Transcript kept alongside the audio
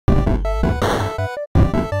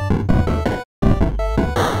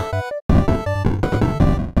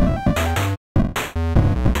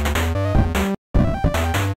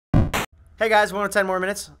Hey guys, welcome to 10 More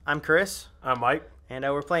Minutes. I'm Chris. I'm Mike. And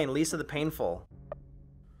we're playing Lisa the Painful.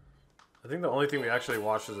 I think the only thing we actually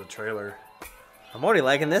watched is a trailer. I'm already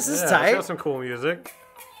liking this. This is It's tight. got some cool music.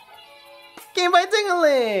 Game by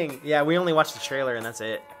Ding-a-ling! Yeah, we only watched the trailer and that's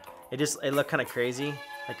it. It looked kind of crazy.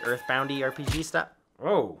 Like Earthboundy RPG stuff.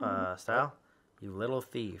 Oh. Style. You little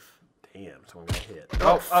thief. Damn, someone got hit.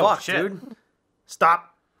 Oh, fuck, shit. dude.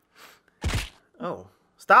 Stop. Oh.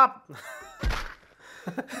 Stop.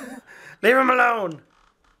 Leave him alone.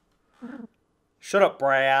 Shut up,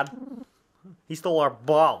 Brad. He stole our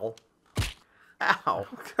ball. Ow.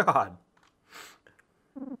 God.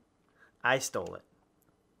 I stole it.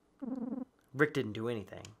 Rick didn't do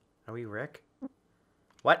anything. Are we Rick?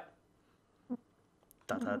 What?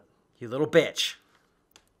 You little bitch.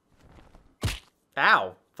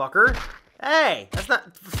 Ow, fucker. Hey, that's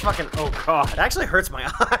not fucking... Oh, God. It actually hurts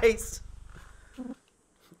my eyes.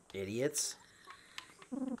 Idiots.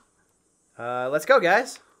 Let's go,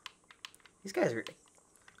 guys. These guys are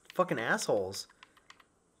fucking assholes.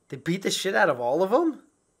 They beat the shit out of all of them?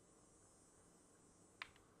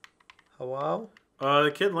 Hello?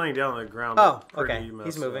 The kid laying down on the ground. Oh, okay.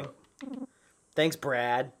 He's moving. Thanks,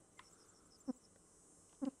 Brad.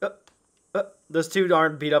 Those two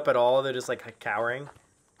aren't beat up at all. They're just like cowering.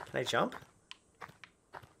 Can I jump?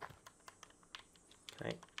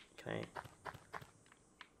 Can I?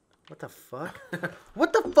 What the fuck?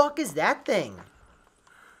 What the fuck is that thing?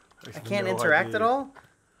 I can't interact at all?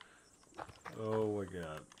 Oh my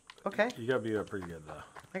god. Okay. You got beat up pretty good though.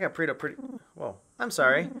 I got beat up pretty... Whoa. I'm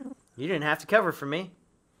sorry. You didn't have to cover for me.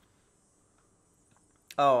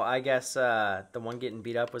 Oh, I guess the one getting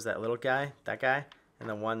beat up was that little guy. That guy. And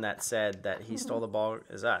the one that said that he stole the ball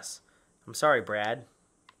is us. I'm sorry, Brad.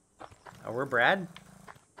 Oh, we're Brad?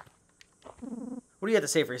 What do you have to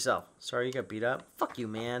say for yourself? Sorry you got beat up? Fuck you,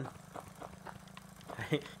 man.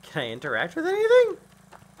 Can I interact with anything?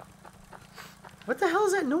 What the hell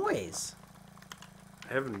is that noise?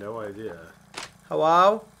 I have no idea.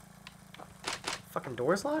 Hello? Fucking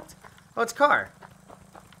door's locked? Oh, it's a car.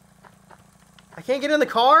 I can't get in the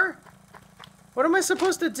car? What am I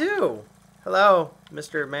supposed to do? Hello,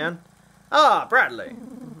 Mr. Man. Ah, Bradley.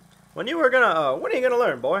 When are you gonna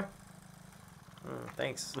learn, boy?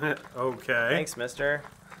 Thanks. Okay. Thanks, mister.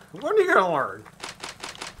 When are you gonna learn?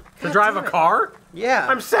 To God drive damn a it. car? Yeah.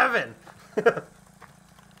 I'm 7.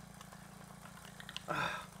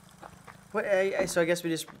 What? So I guess we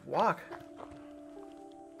just walk.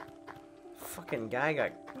 Fucking guy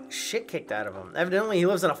got shit kicked out of him. Evidently, he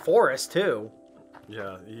lives in a forest too.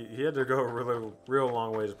 Yeah, he had to go a real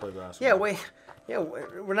long way to play basketball. Yeah, wait. Yeah,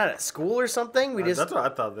 we're not at school or something. We just. That's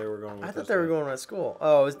what I thought they were going with. I thought they were going to school.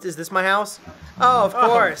 Oh, is this my house? Oh, of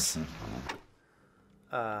course.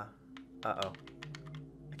 Uh-oh.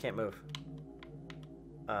 I can't move.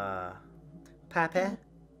 Papa?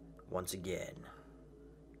 Once again.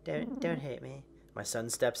 Don't hate me. My son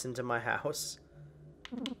steps into my house.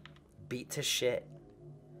 Beat to shit.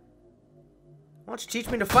 Why don't you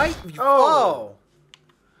teach me to fight? Oh!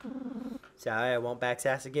 Sorry, I won't back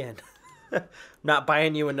sass again. Not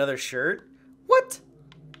buying you another shirt? What?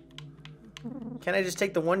 Can I just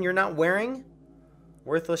take the one you're not wearing?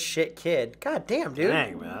 Worthless shit kid. God damn, dude.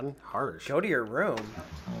 Dang, man. Harsh. Go to your room.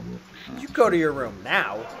 You go to your room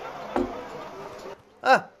now.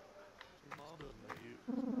 Ah.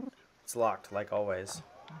 It's locked, like always.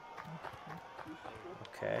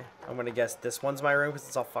 Okay. I'm gonna guess this one's my room because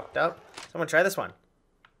it's all fucked up. So I'm gonna try this one.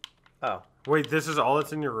 Oh. Wait, this is all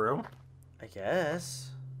that's in your room? I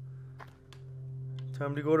guess.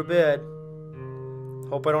 Time to go to bed.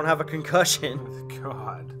 Hope I don't have a concussion.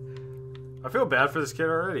 God. I feel bad for this kid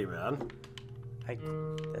already, man.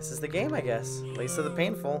 This is the game, I guess. Lisa the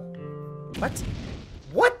Painful. What?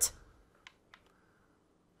 What?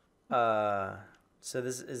 So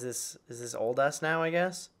this is this old us now, I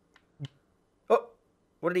guess? Oh!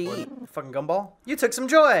 What did he eat? Fucking gumball? You took some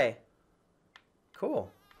joy! Cool.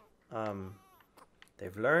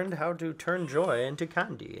 They've learned how to turn joy into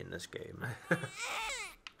candy in this game.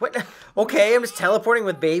 What? Okay, I'm just teleporting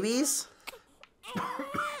with babies?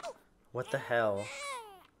 What the hell?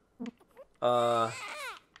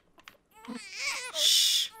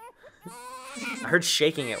 Shh. I heard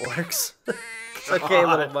shaking it works. It's okay,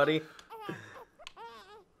 little buddy.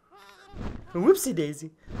 Whoopsie daisy.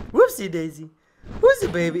 Whoopsie daisy. Who's the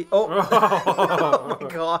baby? Oh. Oh my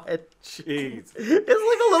god. Jeez. It's like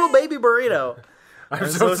a little baby burrito. I'm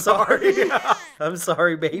so sorry. I'm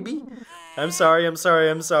sorry, baby. I'm sorry. It's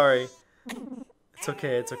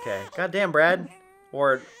okay. It's okay. Goddamn, Brad.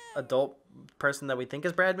 Or adult person that we think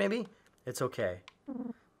is Brad, maybe? It's okay.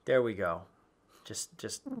 There we go.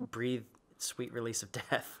 Just breathe sweet release of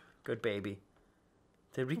death. Good baby.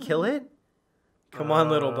 Did we kill it? Come on,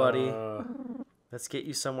 little buddy. Let's get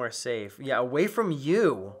you somewhere safe. Yeah, away from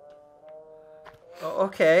you. Oh,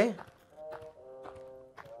 okay.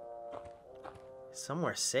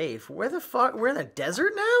 Somewhere safe. Where the fuck? We're in the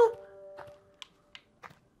desert now?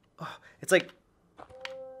 Oh, it's like...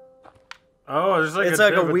 Oh, there's like it's a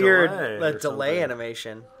like bit a of weird delay delay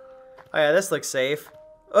animation. Oh yeah, this looks safe.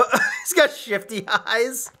 Oh, he's got shifty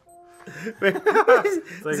eyes. Wait,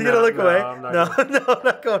 is he gonna look away? No, I'm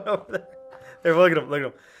not going over there. There, look at him. Look at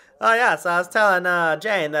him. Oh yeah, so I was telling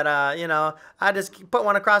Jane that you know, I just put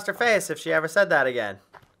one across her face if she ever said that again.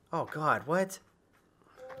 Oh God, what?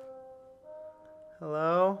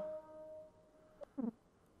 Hello,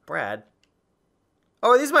 Brad. Oh,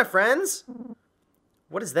 are these my friends?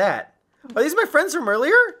 What is that? Are these my friends from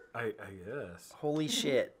earlier? I guess. Holy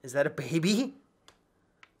shit. Is that a baby?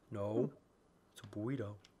 No. It's a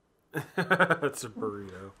burrito. It's a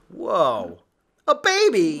burrito. Whoa. A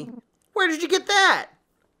baby? Where did you get that?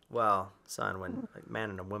 Well, son, when a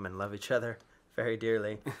man and a woman love each other very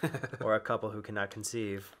dearly, or a couple who cannot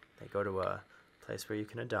conceive, they go to a place where you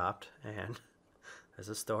can adopt, and there's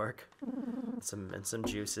a stork, and some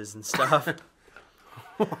juices and stuff.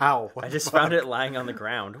 Wow. I just found it lying on the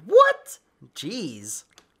ground. What? Jeez.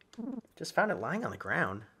 Just found it lying on the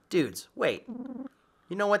ground. Dudes, wait.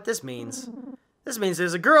 You know what this means? This means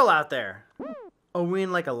there's a girl out there. Oh, we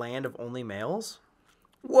in like a land of only males?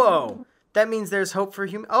 Whoa. That means there's hope for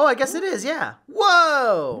human... Oh, I guess it is, yeah.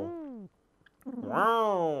 Whoa.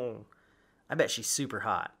 Wow. I bet she's super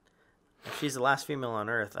hot. If she's the last female on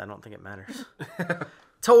Earth, I don't think it matters.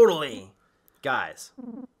 Totally. Guys,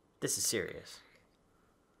 this is serious.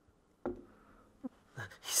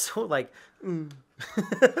 He's so like,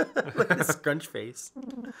 like a scrunch face.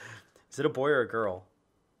 Is it a boy or a girl?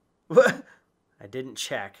 What? I didn't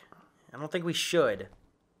check. I don't think we should. ...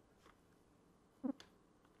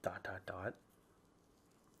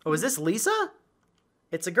 Oh, is this Lisa?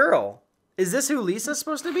 It's a girl. Is this who Lisa's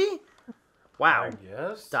supposed to be? Wow. I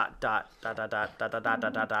guess. ...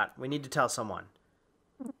 We need to tell someone.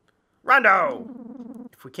 Rondo!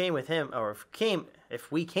 If we came with him, or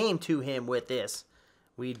if we came to him with this,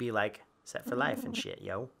 we'd be like set for life and shit,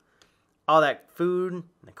 yo. All that food and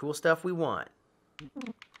the cool stuff we want.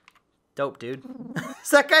 Dope, dude. Is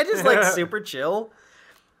that guy just like super chill?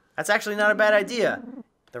 That's actually not a bad idea.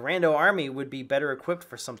 The Rando Army would be better equipped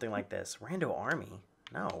for something like this. Rando Army?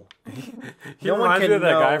 No. He reminds me of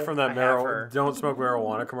that guy from that Don't Smoke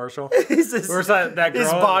Marijuana commercial. Where's that girl?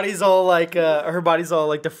 His body's all like, her body's all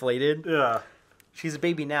like deflated. Yeah. She's a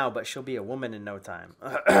baby now, but she'll be a woman in no time.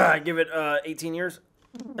 I give it 18 years.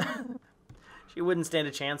 She wouldn't stand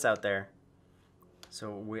a chance out there.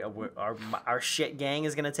 So our shit gang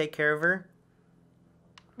is gonna take care of her.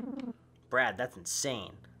 Brad, that's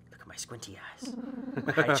insane. Look at my squinty eyes,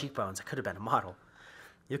 my high cheekbones. I could have been a model.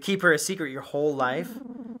 You'll keep her a secret your whole life.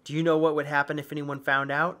 Do you know what would happen if anyone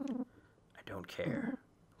found out? I don't care. I'm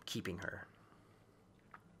keeping her.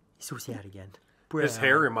 He's so sad again. Brad. His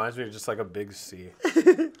hair reminds me of just like a big C.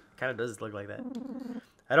 Kind of does look like that.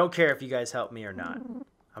 I don't care if you guys help me or not.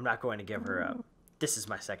 I'm not going to give her up. This is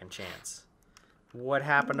my second chance. What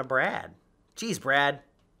happened to Brad? Jeez, Brad.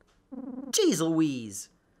 Jeez Louise.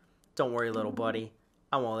 Don't worry, little buddy.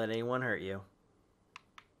 I won't let anyone hurt you.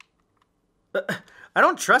 I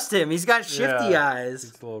don't trust him. He's got shifty eyes.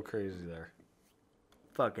 He's a little crazy there.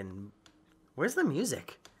 Fucking... Where's the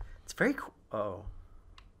music? It's very cool. Oh.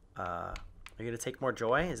 Are you going to take more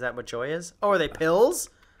joy? Is that what joy is? Oh, are they pills?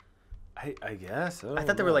 I guess. I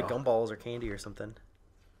thought they were like gumballs or candy or something.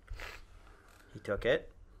 He took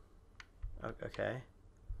it. Okay.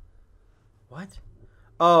 What?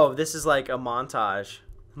 Oh, this is like a montage.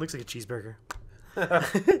 It looks like a cheeseburger.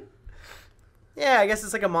 Yeah, I guess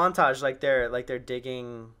it's like a montage, like they're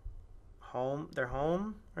digging their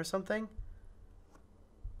home or something.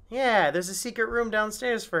 Yeah, there's a secret room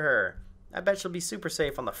downstairs for her. I bet she'll be super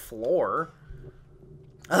safe on the floor.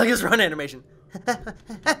 I like his run animation.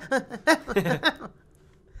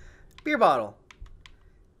 Beer bottle.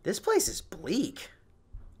 This place is bleak.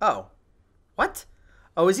 Oh. What?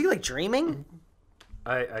 Oh, is he like dreaming?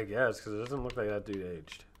 I guess, because it doesn't look like that dude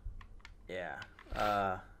aged. Yeah.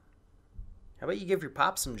 How about you give your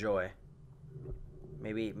pop some joy?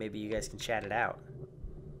 Maybe you guys can chat it out.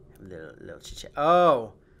 Have a little chit-chat.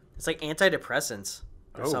 Oh. It's like antidepressants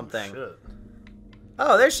or something. Shit.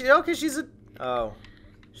 Oh, there she... Okay, she's a... Oh.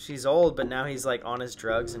 She's old, but now he's like on his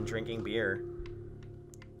drugs and drinking beer.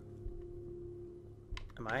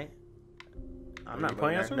 Am I? I'm not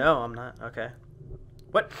playing as her? No, I'm not. Okay.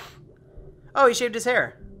 What? Oh, he shaved his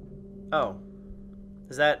hair. Oh.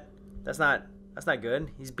 Is that... That's not That's not good.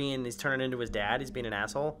 He's turning into his dad. He's being an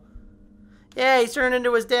asshole. Yeah, he's turning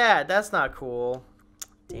into his dad. That's not cool.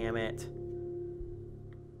 Damn it.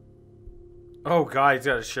 Oh, God, he's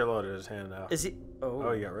got a shitload in his hand now. Is he?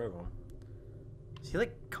 Oh, you got rid of him. Is he,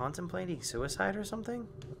 like, contemplating suicide or something?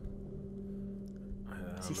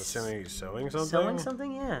 I'm assuming he's sewing something? Sewing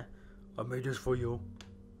something? Yeah. I made this for you.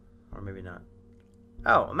 Or maybe not.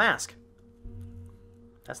 Oh, a mask.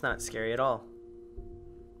 That's not scary at all.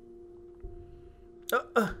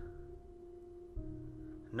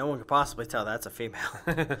 No one could possibly tell that's a female.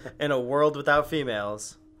 In a world without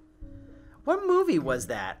females. What movie was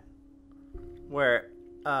that? Where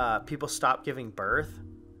people stopped giving birth,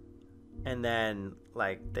 and then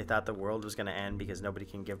like they thought the world was gonna end because nobody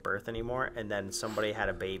can give birth anymore, and then somebody had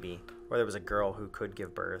a baby, or there was a girl who could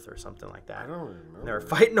give birth or something like that. I don't remember. They were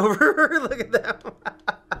fighting over her. Look at them.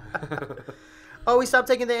 Oh, we stopped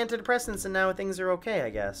taking the antidepressants, and now things are okay, I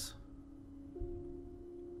guess.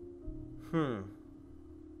 No,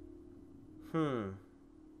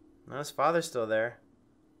 his father's still there.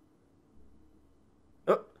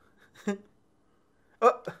 Oh.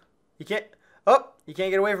 Oh, you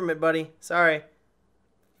can't get away from it, buddy. Sorry.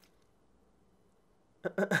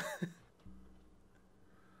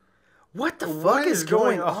 What the fuck is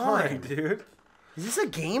going on, dude? Is this a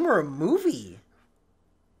game or a movie?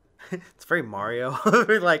 It's very Mario.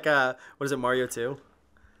 Like, what is it, Mario 2?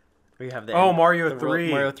 We have the Mario 3.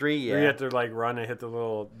 Mario 3, yeah. Where you have to like run and hit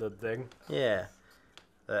the thing. Yeah.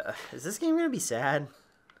 Is this game gonna be sad?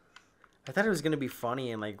 I thought it was gonna be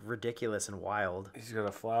funny and like ridiculous and wild. He's got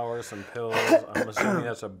a flower, some pills. I'm assuming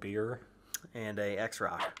that's a beer. And a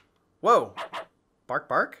X-Rock. Whoa! Bark,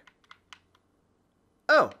 bark.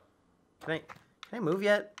 Oh, can I move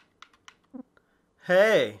yet?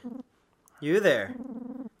 Hey, you there?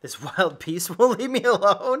 This wild beast won't leave me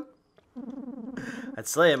alone. I'd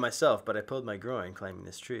slay it myself, but I pulled my groin climbing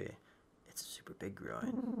this tree. It's a super big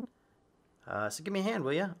groin. So give me a hand,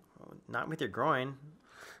 will ya? Not with your groin.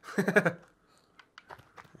 You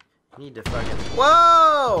need to fucking...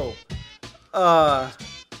 Whoa! What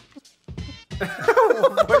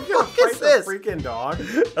is this? Freaking dog.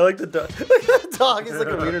 I like the dog. Look at the dog. He's like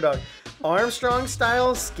a wiener dog. Armstrong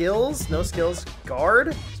style skills. No skills.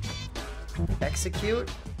 Guard. Execute.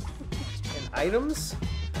 And items.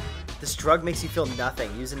 This drug makes you feel nothing.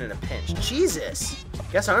 Use it in a pinch. Jesus.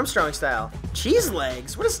 Guess Armstrong style. Cheese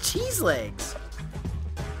legs. What is cheese legs?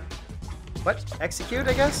 What? Execute,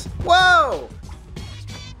 I guess? Whoa!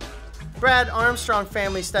 Brad Armstrong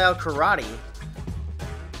family style karate.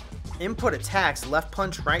 Input attacks. Left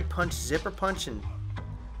punch, right punch, zipper punch, and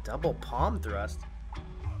double palm thrust.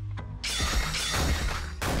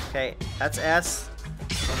 Okay, that's S.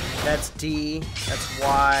 That's D. That's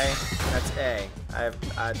Y. That's A.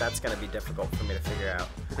 That's gonna be difficult for me to figure out.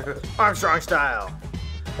 Armstrong style.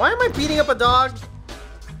 Why am I beating up a dog?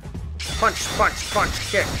 Punch, punch,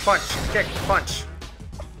 punch, kick, punch.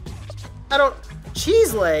 I don't...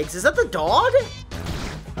 Cheese legs? Is that the dog?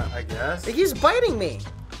 I guess. He keeps biting me.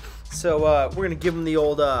 So, we're gonna give him the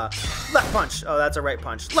old, left punch. Oh, that's a right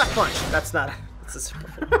punch. Left punch. That's not... That's a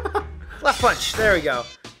super... Left punch. There we go.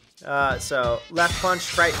 So, left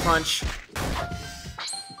punch, right punch.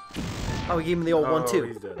 Oh, we gave him the old 1-2.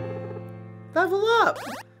 He's dead. Level up.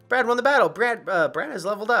 Brad won the battle. Brad has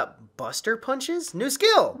leveled up. Buster punches? New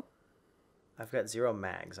skill. I've got 0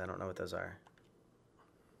 mags. I don't know what those are.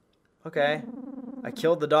 Okay. I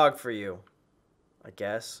killed the dog for you. I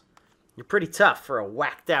guess. You're pretty tough for a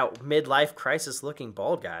whacked out midlife crisis looking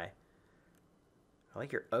bald guy. I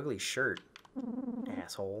like your ugly shirt.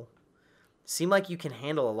 Asshole. Seem like you can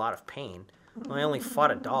handle a lot of pain. Well, I only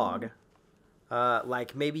fought a dog.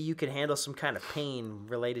 Like maybe you could handle some kind of pain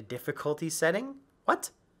related difficulty setting?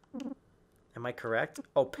 What? Am I correct?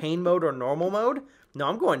 Oh, pain mode or normal mode? No,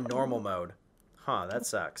 I'm going normal mode. Huh, that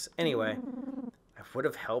sucks. Anyway, I would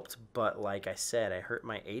have helped, but like I said, I hurt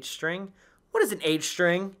my H string. What is an H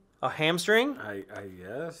string? A hamstring? I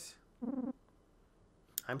guess.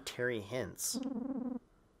 I'm Terry Hintz.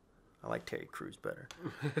 I like Terry Crews better.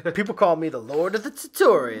 People call me the Lord of the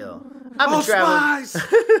Tutorial. I've been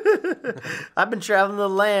traveling the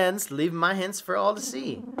lands, leaving my hints for all to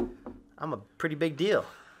see. I'm a pretty big deal.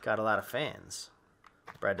 Got a lot of fans.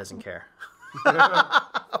 Brad doesn't care.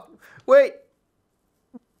 Wait.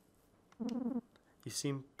 You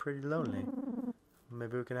seem pretty lonely.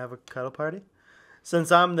 Maybe we can have a cuddle party?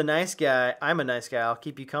 Since I'm the nice guy, I'm a nice guy, I'll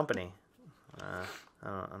keep you company. I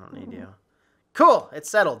don't need you. Cool, it's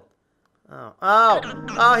settled.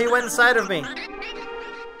 Oh, he went inside of me.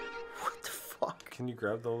 What the fuck? Can you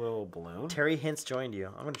grab the little balloon? Terry Hintz joined you.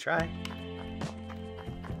 I'm gonna try.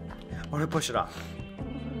 I'm gonna push it off.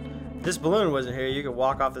 If this balloon wasn't here, you could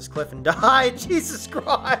walk off this cliff and die. Jesus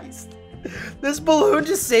Christ. This balloon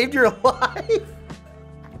just saved your life.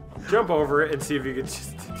 Jump over it and see if you can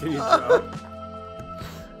jump.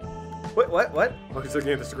 What? Oh, he's looking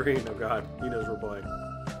at the screen. Oh, God. He knows we're playing.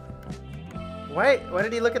 Why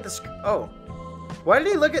did he look at the screen? Oh. Why did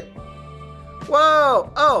he look at...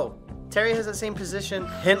 Whoa! Oh! Terry has the same position.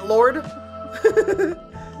 Hint Lord?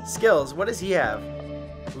 Skills. What does he have?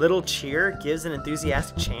 Little cheer gives an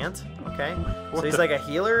enthusiastic chant. Okay. So he's like a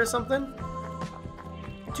healer or something?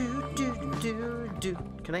 Do.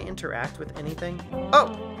 Can I interact with anything? Oh!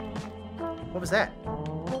 What was that?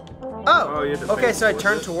 Oh! Okay, so I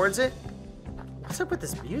turned towards it. What's up with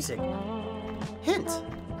this music? Hint.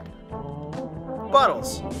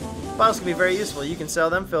 Bottles. Bottles can be very useful. You can sell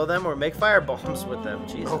them, fill them, or make fire bombs with them.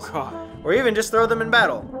 Jesus. Oh, God. Or even just throw them in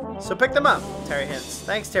battle. So pick them up. Terry hints.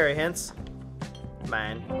 Thanks, Terry hints.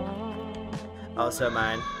 Mine. Also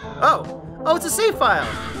mine. Oh! Oh, it's a save file!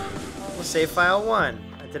 Well, save file 1.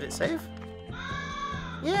 Did it save?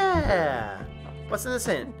 Yeah! What's in this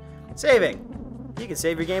hint? Saving. You can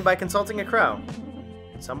save your game by consulting a crow.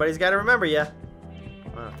 Somebody's got to remember you.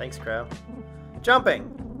 Oh, thanks, crow. Jumping.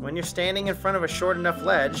 When you're standing in front of a short enough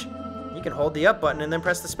ledge, you can hold the up button and then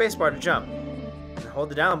press the spacebar to jump. And hold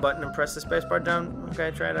the down button and press the spacebar down.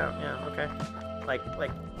 Okay, try it out. Yeah, okay. Like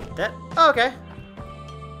that? Oh, okay.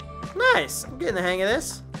 Nice. I'm getting the hang of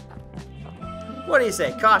this. What do you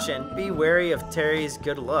say? Caution. Be wary of Terry's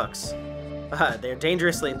good looks. They're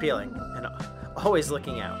dangerously appealing and always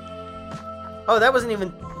looking out. Oh, that wasn't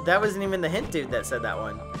even the hint dude that said that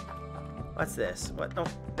one. What's this? What? Oh,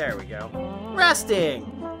 there we go. Resting.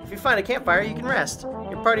 If you find a campfire, you can rest.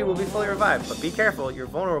 Your party will be fully revived, but be careful. You're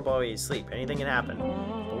vulnerable while you sleep. Anything can happen.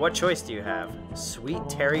 But what choice do you have? Sweet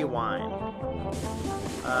Terry wine.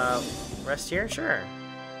 Rest here? Sure.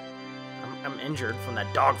 I'm injured from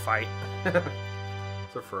that dog fight.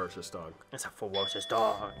 It's a ferocious dog. It's a ferocious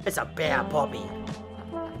dog. It's a bear puppy.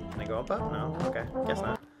 Can I go up? No? Okay. Guess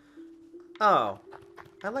not. Oh.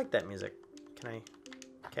 I like that music. Can I...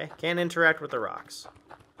 Okay. Can't interact with the rocks.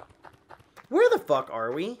 Where the fuck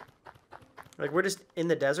are we? Like, we're just in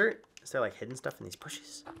the desert? Is there, like, hidden stuff in these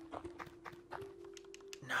bushes?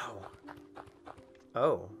 No.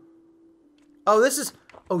 Oh. Oh, this is...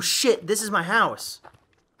 Oh, shit. This is my house.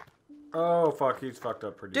 Oh, fuck. He's fucked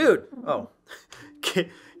up pretty Dude. Good. Oh.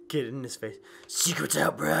 Get in his face. Secret's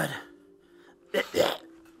out, Brad.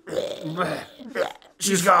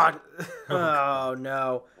 She's gone. Oh,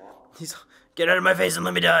 no. Get out of my face and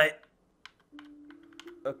let me die.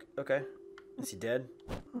 Okay. Is he dead?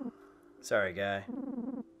 Sorry, guy.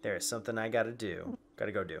 There is something I gotta do.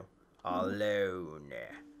 Gotta go do. Alone.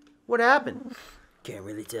 What happened? Can't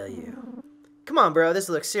really tell you. Come on, bro. This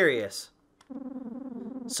looks serious.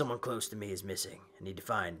 Someone close to me is missing. I need to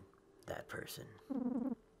find that person.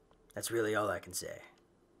 That's really all I can say.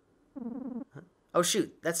 Huh? Oh,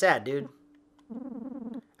 shoot. That's sad, dude.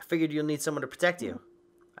 I figured you'll need someone to protect you.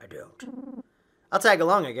 I don't. I'll tag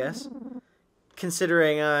along, I guess.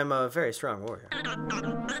 Considering I'm a very strong warrior.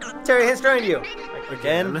 Terry has joined you. Like,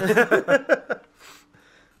 again?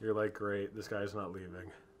 You're like, great. This guy's not leaving.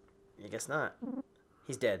 I guess not.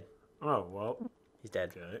 He's dead. Oh, well. He's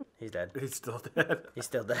dead. Okay. He's dead. He's still dead. He's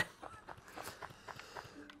still dead.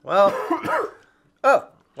 Well. Oh.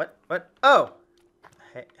 What? Oh.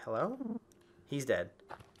 Hey, hello? He's dead.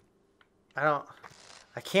 I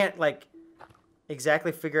can't, like,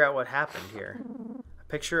 exactly figure out what happened here. A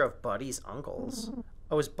picture of Buddy's uncles.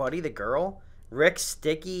 Oh, is Buddy the girl? Rick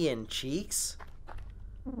Sticky and Cheeks?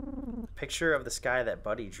 Picture of the sky that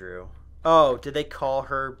Buddy drew. Oh, did they call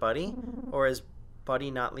her Buddy? Or is Buddy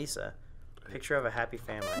not Lisa? Picture of a happy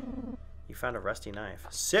family. You found a rusty knife.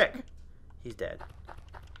 Sick! He's dead.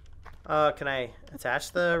 Can I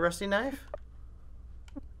attach the rusty knife?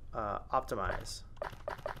 Optimize.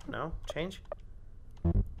 No? Change?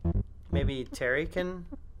 Maybe Terry can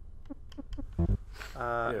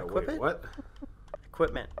equip it? What?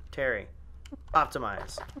 Equipment. Terry.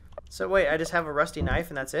 Optimize. So wait, I just have a rusty knife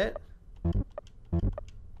and that's it?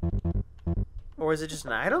 Or is it just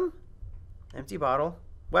an item? Empty bottle.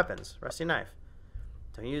 Weapons. Rusty knife.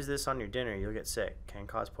 Don't use this on your dinner. You'll get sick. Can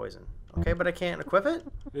cause poison. Okay, but I can't equip it?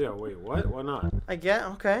 Yeah, wait, what? Why not?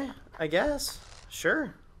 Okay. I guess.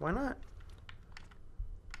 Sure. Why not?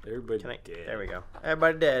 Everybody dead. There we go.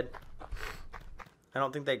 Everybody dead. I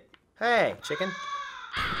don't think they... Hey, chicken.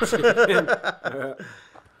 I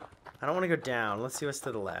don't want to go down. Let's see what's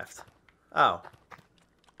to the left. Oh.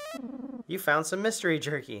 You found some mystery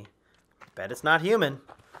jerky. Bet it's not human.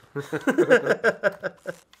 Can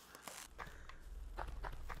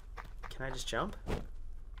I just jump?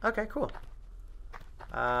 Okay, cool.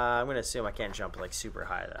 I'm gonna assume I can't jump like super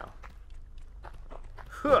high though.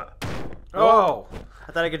 Huh. Oh!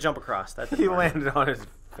 I thought I could jump across. That he landed on his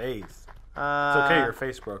face. It's okay, your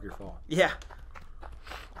face broke your fall. Yeah.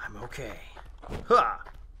 I'm okay. Huh.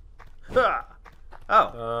 Huh.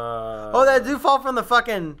 Oh. Oh, that dude fall from the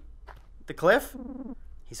cliff?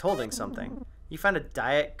 He's holding something. You found a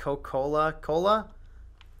Diet Coca-Cola cola?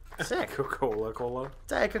 Sick. Coca-Cola cola?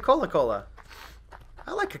 Diet Coca-Cola cola.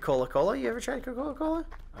 I like Coca-Cola cola. You ever tried Coca-Cola cola?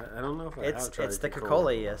 I don't know if I have tried It's the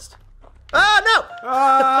Coca-Cola-iest. Ah, no!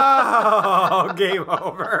 Oh, game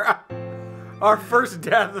over. Our first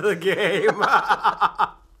death of the game.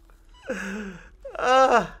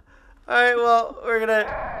 All right, well, we're gonna...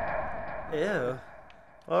 Ew.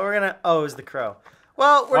 Well, we're gonna... Oh, it was the crow.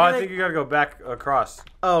 Well, we're gonna... I think you gotta go back across.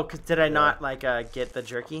 Oh, cause did I not, like, get the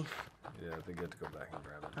jerky? Yeah, I think you have to go back and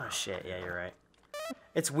grab it. Oh, shit. Yeah, you're right.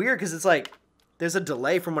 It's weird, because it's like... There's a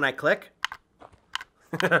delay from when I click.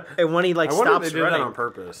 And when he, like, stops running. I wonder if they did that on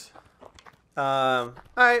purpose. All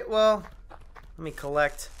right, well... Let me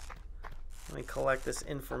collect this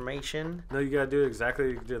information. No, you gotta do exactly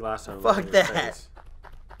what you did last time. Fuck that.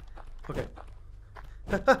 Okay.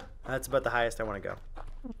 That's about the highest I want to go.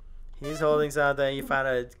 He's holding something. You found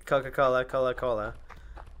a Coca-Cola, cola.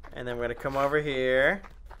 And then we're going to come over here.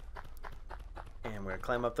 And we're going to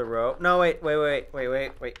climb up the rope. No, wait.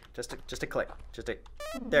 Just a click.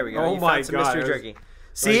 There we go. Oh, you my found some God. mystery jerky.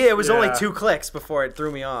 See, it was only 2 clicks before it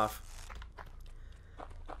threw me off.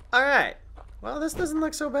 All right. Well, this doesn't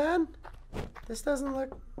look so bad. This doesn't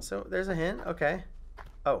look... So, there's a hint. Okay.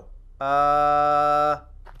 Oh.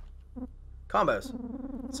 Combos.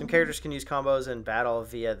 Some characters can use combos in battle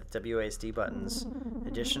via the WASD buttons.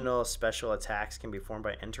 Additional special attacks can be formed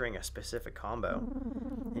by entering a specific combo.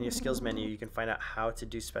 In your skills menu, you can find out how to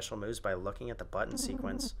do special moves by looking at the button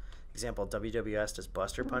sequence. Example, WWS does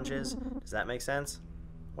buster punches. Does that make sense?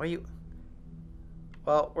 Why you...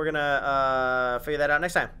 Well, we're gonna figure that out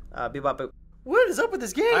next time. Bebop boop. What is up with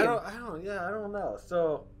this game? I don't know.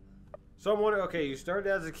 So I'm wondering, okay, you started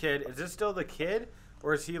as a kid. Is this still the kid?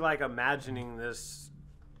 Or is he, like, imagining this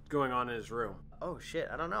going on in his room? Oh, shit.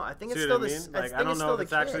 I don't know. I think it's still the kid. Like, I don't know if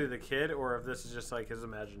it's actually the kid or if this is just, like, his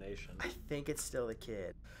imagination. I think it's still the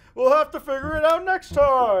kid. We'll have to figure it out next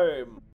time.